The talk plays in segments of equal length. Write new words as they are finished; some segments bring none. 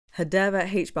Hedera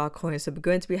Hbar coin. So we're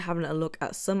going to be having a look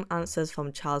at some answers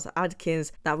from Charles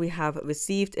Adkins that we have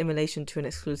received in relation to an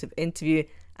exclusive interview,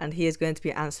 and he is going to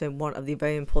be answering one of the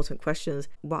very important questions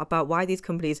about why these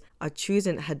companies are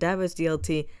choosing Hedera's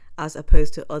DLT as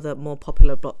opposed to other more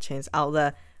popular blockchains out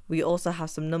there. We also have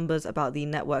some numbers about the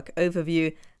network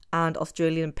overview and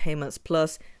Australian Payments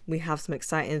Plus. We have some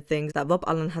exciting things that Rob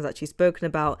Allen has actually spoken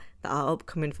about that are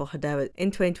upcoming for Hedera in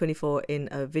 2024 in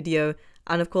a video.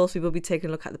 And of course, we will be taking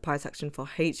a look at the price action for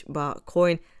Hbar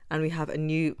coin, and we have a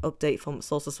new update from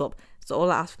saucerswap. So all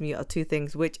I ask from you are two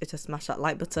things, which is to smash that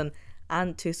like button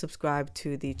and to subscribe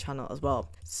to the channel as well.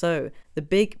 So the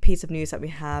big piece of news that we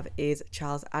have is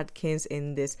Charles Adkins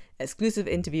in this exclusive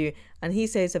interview, and he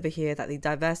says over here that the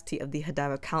diversity of the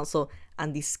Hedera Council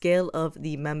and the scale of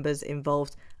the members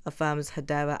involved affirms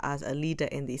Hedera as a leader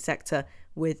in the sector.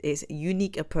 With its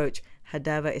unique approach,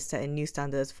 Hedera is setting new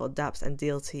standards for dApps and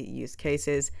DLT use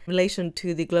cases. In relation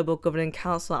to the Global Governing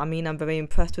Council, I mean, I'm very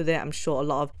impressed with it. I'm sure a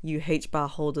lot of you Hbar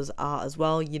holders are as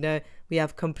well. You know, we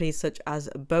have companies such as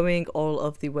Boeing all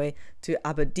of the way to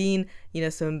Aberdeen, you know,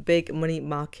 some big money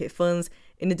market funds.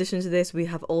 In addition to this, we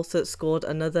have also scored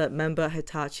another member,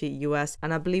 Hitachi US,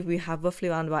 and I believe we have roughly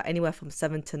around about anywhere from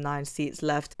 7 to 9 seats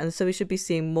left, and so we should be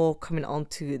seeing more coming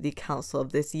onto the council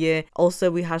of this year. Also,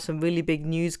 we had some really big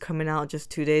news coming out just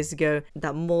 2 days ago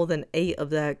that more than 8 of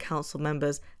their council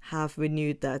members have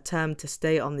renewed their term to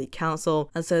stay on the council,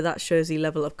 and so that shows the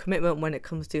level of commitment when it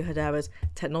comes to Hedera's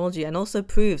technology, and also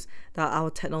proves that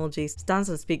our technology stands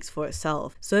and speaks for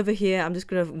itself. So over here, I'm just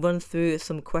going to run through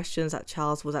some questions that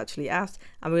Charles was actually asked,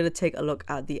 and we're going to take a look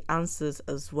at the answers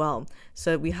as well.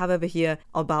 So we have over here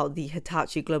about the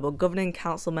Hitachi Global Governing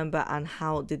Council member and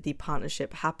how did the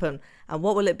partnership happen and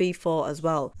what will it be for as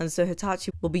well. And so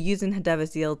Hitachi will be using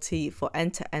Hedera's DLT for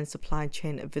end-to-end supply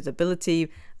chain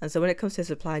visibility. And so when it comes to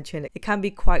supply chain, it can be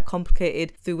quite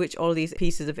complicated, through which all of these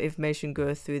pieces of information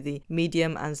go through the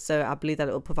medium, and so I believe that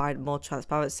it will provide more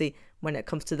transparency when it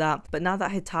comes to that. But now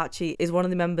that Hitachi is one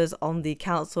of the members on the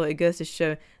council, it goes to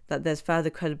show that there's further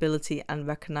credibility and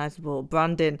recognizable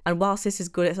branding. And whilst this is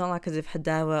good, it's not like as if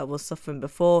Hedera was suffering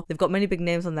before. They've got many big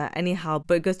names on there anyhow,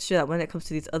 but it goes to show that when it comes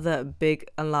to these other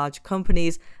big and large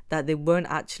companies, that they won't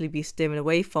actually be steering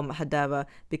away from Hedera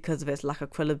because of its lack of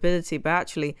credibility, but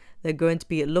actually they're going to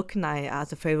be looking at it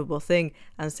as a favorable thing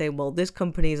and saying, well, this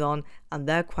company's on and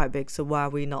they're quite big, so why are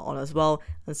we not on as well?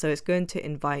 And so it's going to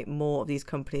invite more of these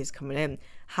companies coming in.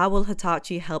 How will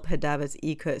Hitachi help Hedera's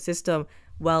ecosystem?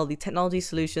 Well, the technology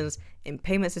solutions in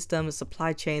payment systems,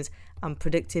 supply chains, and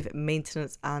predictive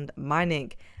maintenance and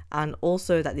mining, and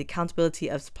also that the accountability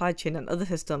of supply chain and other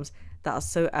systems that are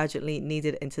so urgently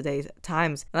needed in today's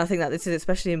times. And I think that this is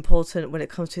especially important when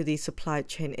it comes to the supply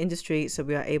chain industry, so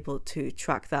we are able to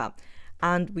track that.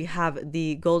 And we have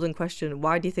the golden question: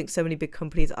 why do you think so many big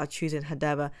companies are choosing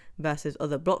Hedera versus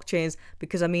other blockchains?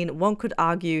 Because I mean, one could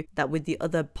argue that with the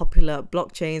other popular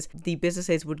blockchains, the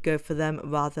businesses would go for them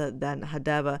rather than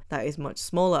Hedera, that is much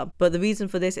smaller. But the reason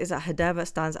for this is that Hedera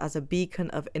stands as a beacon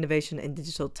of innovation in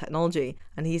digital technology,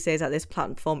 and he says that this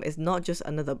platform is not just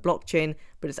another blockchain,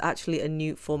 but it's actually a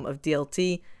new form of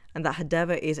DLT, and that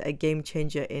Hedera is a game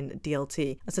changer in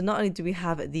DLT. And so not only do we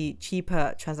have the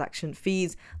cheaper transaction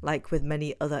fees like with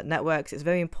many other networks, it's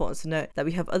very important to note that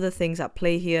we have other things at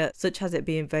play here, such as it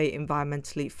being very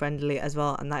environmentally friendly as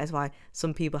well, and that is why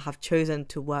some people have chosen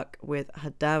to work with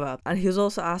Hedera. And he was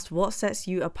also asked, what sets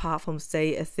you apart from,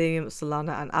 say, Ethereum,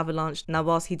 Solana, and Avalanche? Now,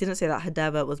 whilst he didn't say that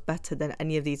Hedera was better than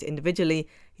any of these individually,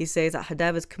 he says that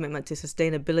Hedera's commitment to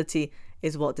sustainability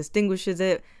is what distinguishes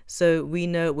it. So we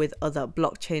know with other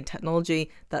blockchain technology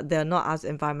that they're not as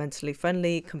environmentally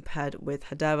friendly compared with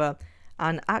Hedera.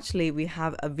 And actually, we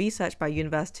have a research by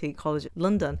University College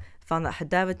London found that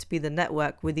Hedera to be the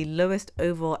network with the lowest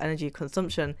overall energy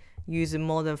consumption, using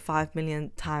more than 5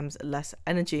 million times less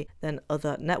energy than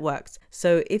other networks.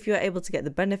 So if you're able to get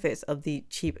the benefits of the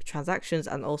cheap transactions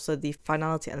and also the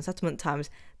finality and settlement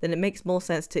times, then it makes more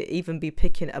sense to even be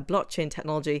picking a blockchain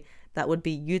technology that would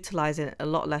be utilizing a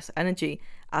lot less energy,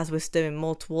 as we're steering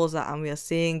more towards that, and we are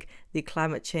seeing the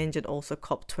climate change and also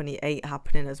COP28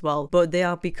 happening as well. But they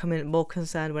are becoming more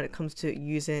concerned when it comes to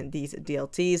using these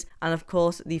DLTs, and of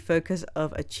course the focus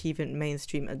of achieving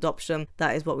mainstream adoption.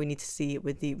 That is what we need to see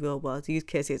with the real world use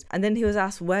cases. And then he was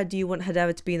asked, where do you want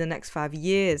Hedera to be in the next 5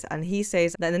 years? And he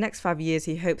says that in the next 5 years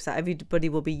he hopes that everybody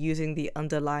will be using the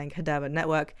underlying Hedera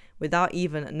network, without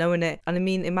even knowing it. And I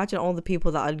mean, imagine all the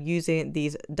people that are using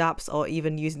these dApps or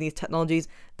even using these technologies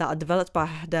that are developed by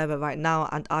Hedera right now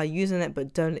and are using it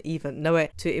but don't even know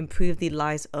it, to improve the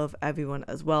lives of everyone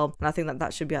as well. And I think that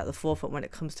that should be at the forefront when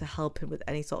it comes to helping with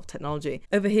any sort of technology.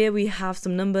 Over here we have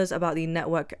some numbers about the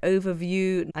network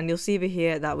overview, and you'll see over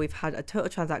here that we've had a total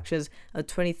transactions of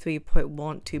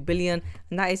 23.12 billion,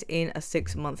 and that is in a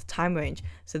 6-month time range.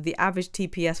 So the average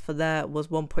TPS for there was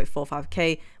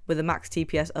 1.45k with a max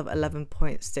TPS of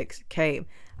 11.6k.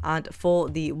 And for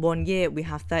the 1 year, we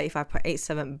have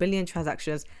 35.87 billion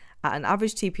transactions at an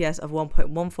average TPS of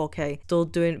 1.14k, still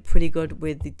doing pretty good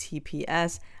with the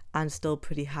TPS and still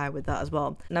pretty high with that as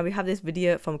well. Now we have this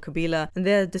video from Kabila, and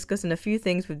they're discussing a few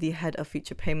things with the head of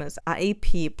future payments at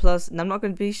AP Plus. And I'm not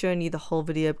going to be showing you the whole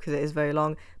video because it is very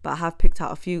long, but I have picked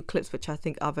out a few clips which I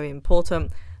think are very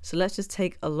important. So let's just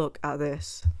take a look at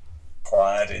this.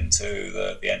 Acquired into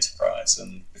the enterprise,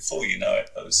 and before you know it,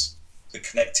 the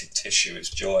connective tissue is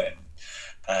joined,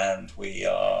 and we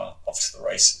are off to the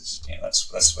races. You know,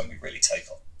 that's when we really take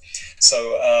on.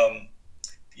 So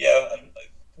yeah,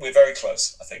 we're very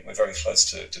close. I think we're very close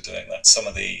to doing that. Some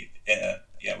of the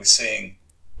we're seeing,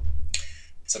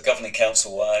 so governing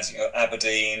council wise,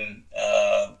 Aberdeen,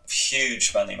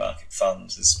 huge money market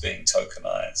funds is being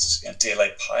tokenized.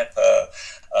 DLA Piper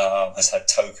has had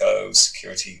Toko,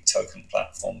 security token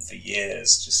platform, for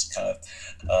years, just kind of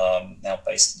now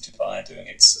based in Dubai, doing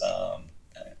its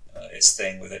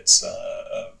thing with its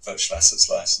virtual assets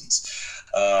license.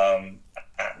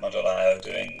 Atma.io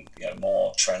doing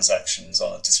more transactions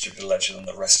on a distributed ledger than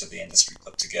the rest of the industry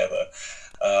put together.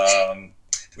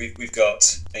 We've got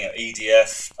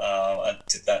EDF. I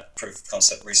did that proof of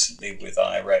concept recently with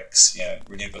IREX,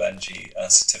 renewable energy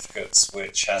certificates,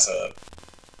 which has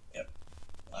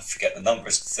I forget the number,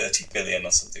 it's 30 billion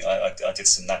or something. I did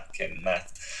some napkin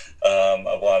math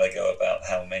a while ago about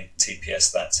how many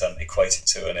TPS that equated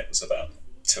to, and it was about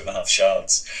 2.5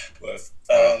 shards worth.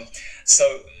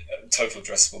 So total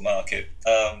addressable market.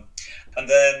 And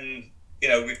then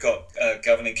we've got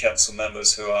governing council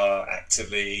members who are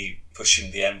actively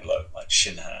pushing the envelope, like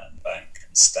Shinhan Bank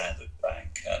and Standard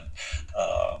Bank, and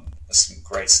there's some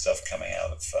great stuff coming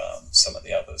out of some of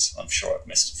the others. I'm sure I've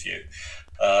missed a few.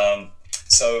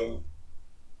 So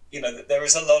there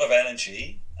is a lot of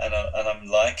energy, and I'm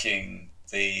liking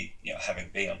the having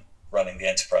been running the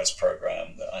enterprise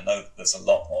program, that I know that there's a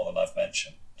lot more than I've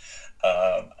mentioned,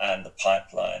 and the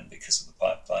pipeline, because of the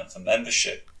pipeline for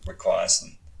membership, requires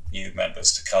them new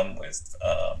members to come with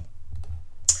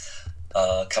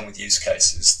use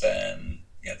cases. Then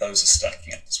those are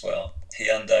stacking up as well.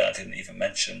 Hyundai, I didn't even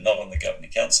mention, not on the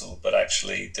governing council, but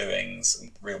actually doing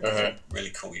some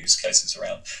really cool use cases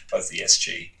around both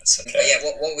ESG, etc. But yeah,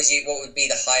 what would be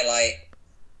the highlight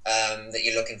that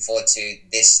you're looking forward to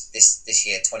this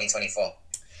year, 2024?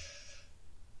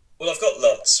 Well, I've got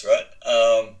lots, right?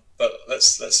 But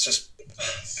let's just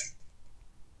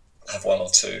have one or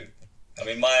two. I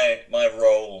mean, my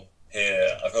role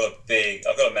here, I've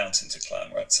got a mountain to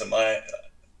climb, right? So my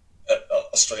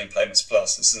Australian Payments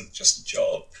Plus, this isn't just a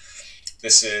job.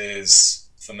 This is,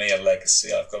 for me, a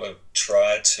legacy. I've got to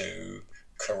try to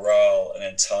corral an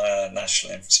entire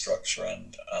national infrastructure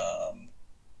and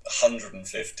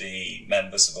 150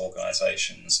 members of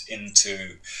organisations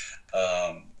into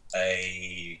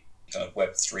a kind of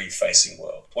Web3 facing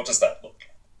world. What does that look like?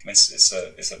 I mean, it's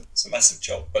a massive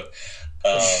job, but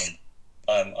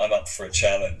I'm up for a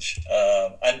challenge,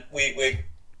 and we're going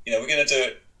to do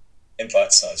it in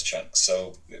bite-sized chunks,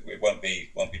 so it won't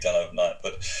be done overnight.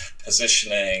 But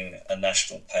positioning a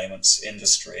national payments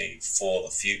industry for the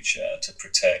future, to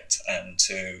protect and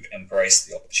to embrace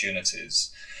the opportunities,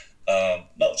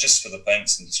 not just for the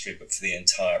payments industry but for the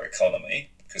entire economy,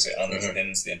 because it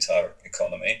underpins the entire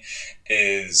economy,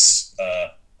 is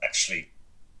actually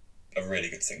a really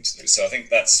good thing to do. So I think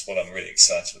that's what I'm really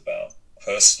excited about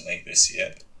personally this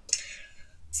year.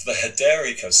 For the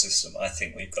Hedera ecosystem, I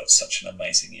think we've got such an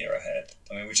amazing year ahead.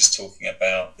 I mean, we're just talking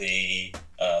about the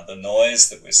noise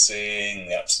that we're seeing,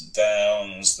 the ups and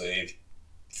downs, the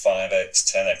 5x,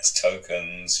 10x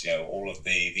tokens, all of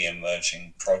the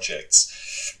emerging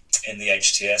projects in the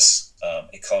HTS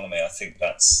economy. I think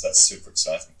that's super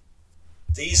exciting.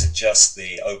 These are just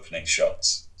the opening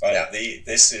shots. Right. Yeah.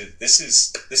 This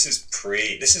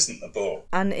isn't the bull.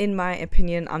 And in my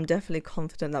opinion, I'm definitely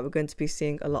confident that we're going to be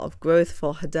seeing a lot of growth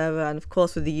for Hedera and of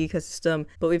course with the ecosystem.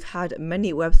 But we've had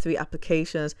many Web3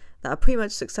 applications that are pretty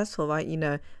much successful, right? You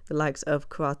know, the likes of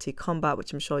Karate Combat,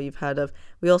 which I'm sure you've heard of.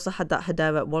 We also had that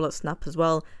Hedera wallet snap as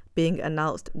well being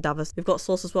announced. Davos. We've got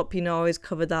saucerswap, you know, I always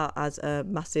cover that as a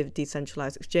massive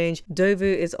decentralized exchange. Dovu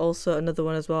is also another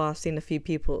one as well. I've seen a few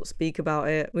people speak about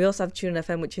it. We also have Tune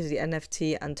FM, which is the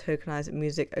NFT and tokenized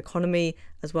music economy,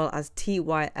 as well as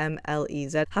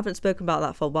TYMLEZ. Haven't spoken about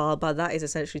that for a while, but that is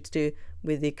essentially to do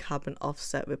with the carbon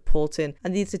offset reporting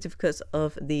and the certificates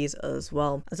of these as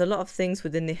well. There's a lot of things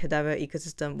within the Hedera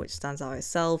ecosystem which stands out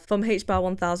itself. From Hbar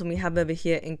 1000, we have over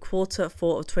here in Q4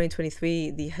 of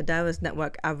 2023, the Hedera's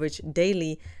network average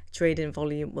daily trading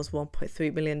volume was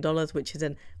 $1.3 billion, which is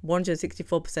a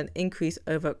 164% increase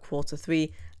over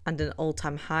Q3 and an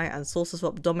all-time high, and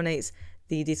saucerswap dominates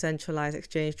the decentralized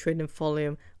exchange trading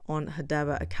volume on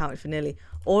Hedera, accounted for nearly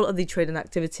all of the trading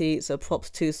activity. So props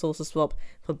to saucerswap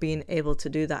for being able to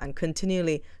do that and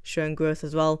continually showing growth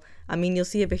as well. I mean, you'll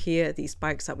see over here the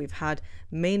spikes that we've had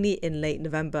mainly in late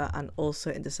November and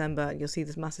also in December. You'll see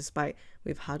this massive spike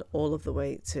we've had all of the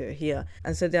way to here,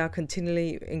 and so they are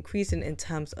continually increasing in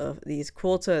terms of these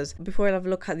quarters. Before I have a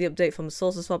look at the update from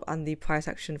saucerswap and the price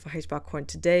action for Hbar coin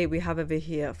today, we have over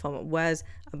here from Wes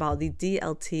about the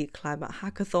DLT climate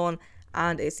hackathon,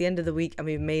 and it's the end of the week and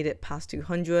we've made it past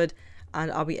 200,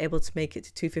 and are we able to make it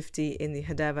to 250 in the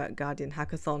Hedera Guardian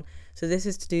hackathon? So this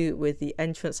is to do with the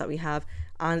entrance that we have,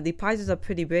 and the prizes are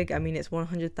pretty big. I mean, it's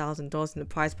 $100,000 in the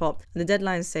prize pot, and the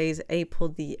deadline says April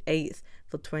the 8th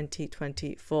for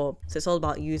 2024. So it's all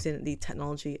about using the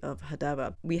technology of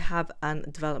Hedera. We have an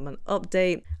development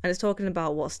update and it's talking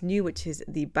about what's new, which is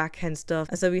the backend stuff.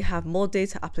 And so we have more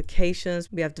data applications.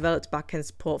 We have developed backend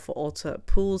support for auto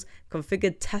pools,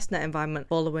 configured testnet environment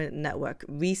following network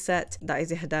reset. That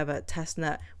is a Hedera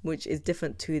testnet, which is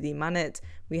different to the Manet.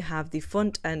 We have the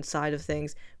front end side of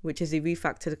things, which is the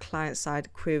refactored client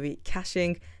side query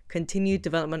caching, continued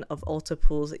development of auto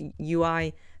pools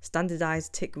UI,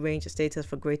 standardized tick range status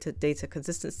for greater data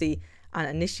consistency, and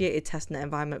initiated testnet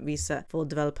environment reset for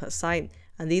developer site.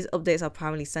 And these updates are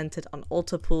primarily centered on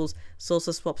auto pools,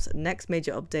 saucerswap's next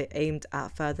major update aimed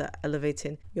at further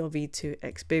elevating your V2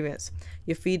 experience.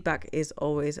 Your feedback is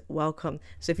always welcome.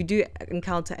 So if you do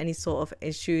encounter any sort of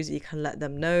issues, you can let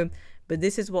them know. But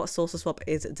this is what saucerswap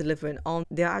is delivering on.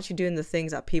 They're actually doing the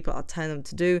things that people are telling them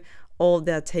to do, or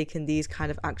they're taking these kind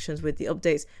of actions with the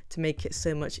updates to make it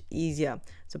so much easier.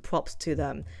 So props to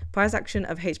them. Price action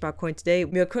of Hbar coin today,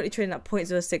 we are currently trading at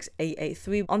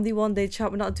 0.06883. On the 1 day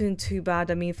chart, we're not doing too bad.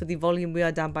 I mean, for the volume, we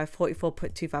are down by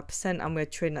 44.25% and we're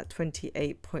trading at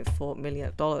 $28.4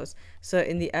 million. So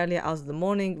in the earlier hours of the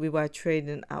morning, we were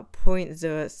trading at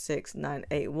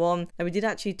 0.06981, and we did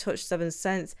actually touch 7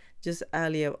 cents just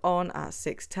earlier on at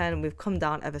 6.10. We've come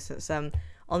down ever since then.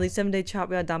 On the 7 day chart,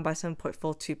 we are down by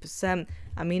 7.42%.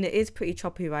 I mean, it is pretty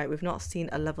choppy, right? We've not seen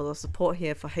a level of support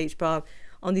here for Hbar.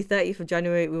 On the 30th of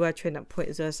January, we were trading at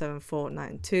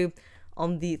 0.07492.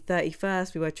 On the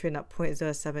 31st, we were trading at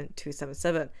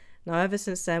 0.07277. Now, ever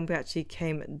since then, we actually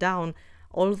came down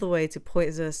all the way to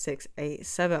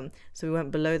 0.0687. So we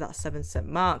went below that 7 cent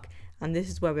mark, and this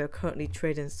is where we are currently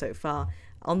trading so far.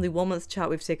 On the 1 month chart,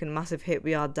 we've taken a massive hit.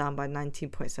 We are down by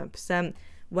 19.7%.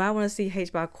 Where I want to see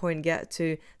Hbar coin get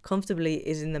to comfortably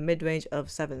is in the mid-range of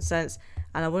 7 cents,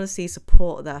 and I want to see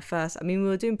support there first. I mean, we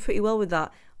were doing pretty well with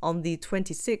that on the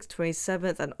 26th,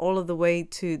 27th, and all of the way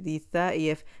to the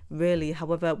 30th, really.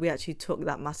 However, we actually took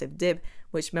that massive dip,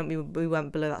 which meant we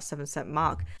went below that 7 cent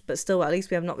mark. But still, at least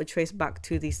we have not retraced back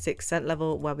to the 6 cent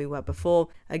level where we were before.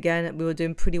 Again, we were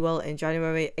doing pretty well in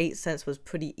January. 8 cents was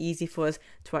pretty easy for us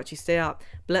to actually stay up.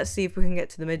 But let's see if we can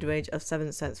get to the mid-range of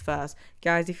 7 cents first.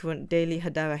 Guys, if you want daily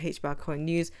Hedera Hbar coin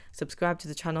news, subscribe to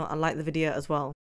the channel and like the video as well.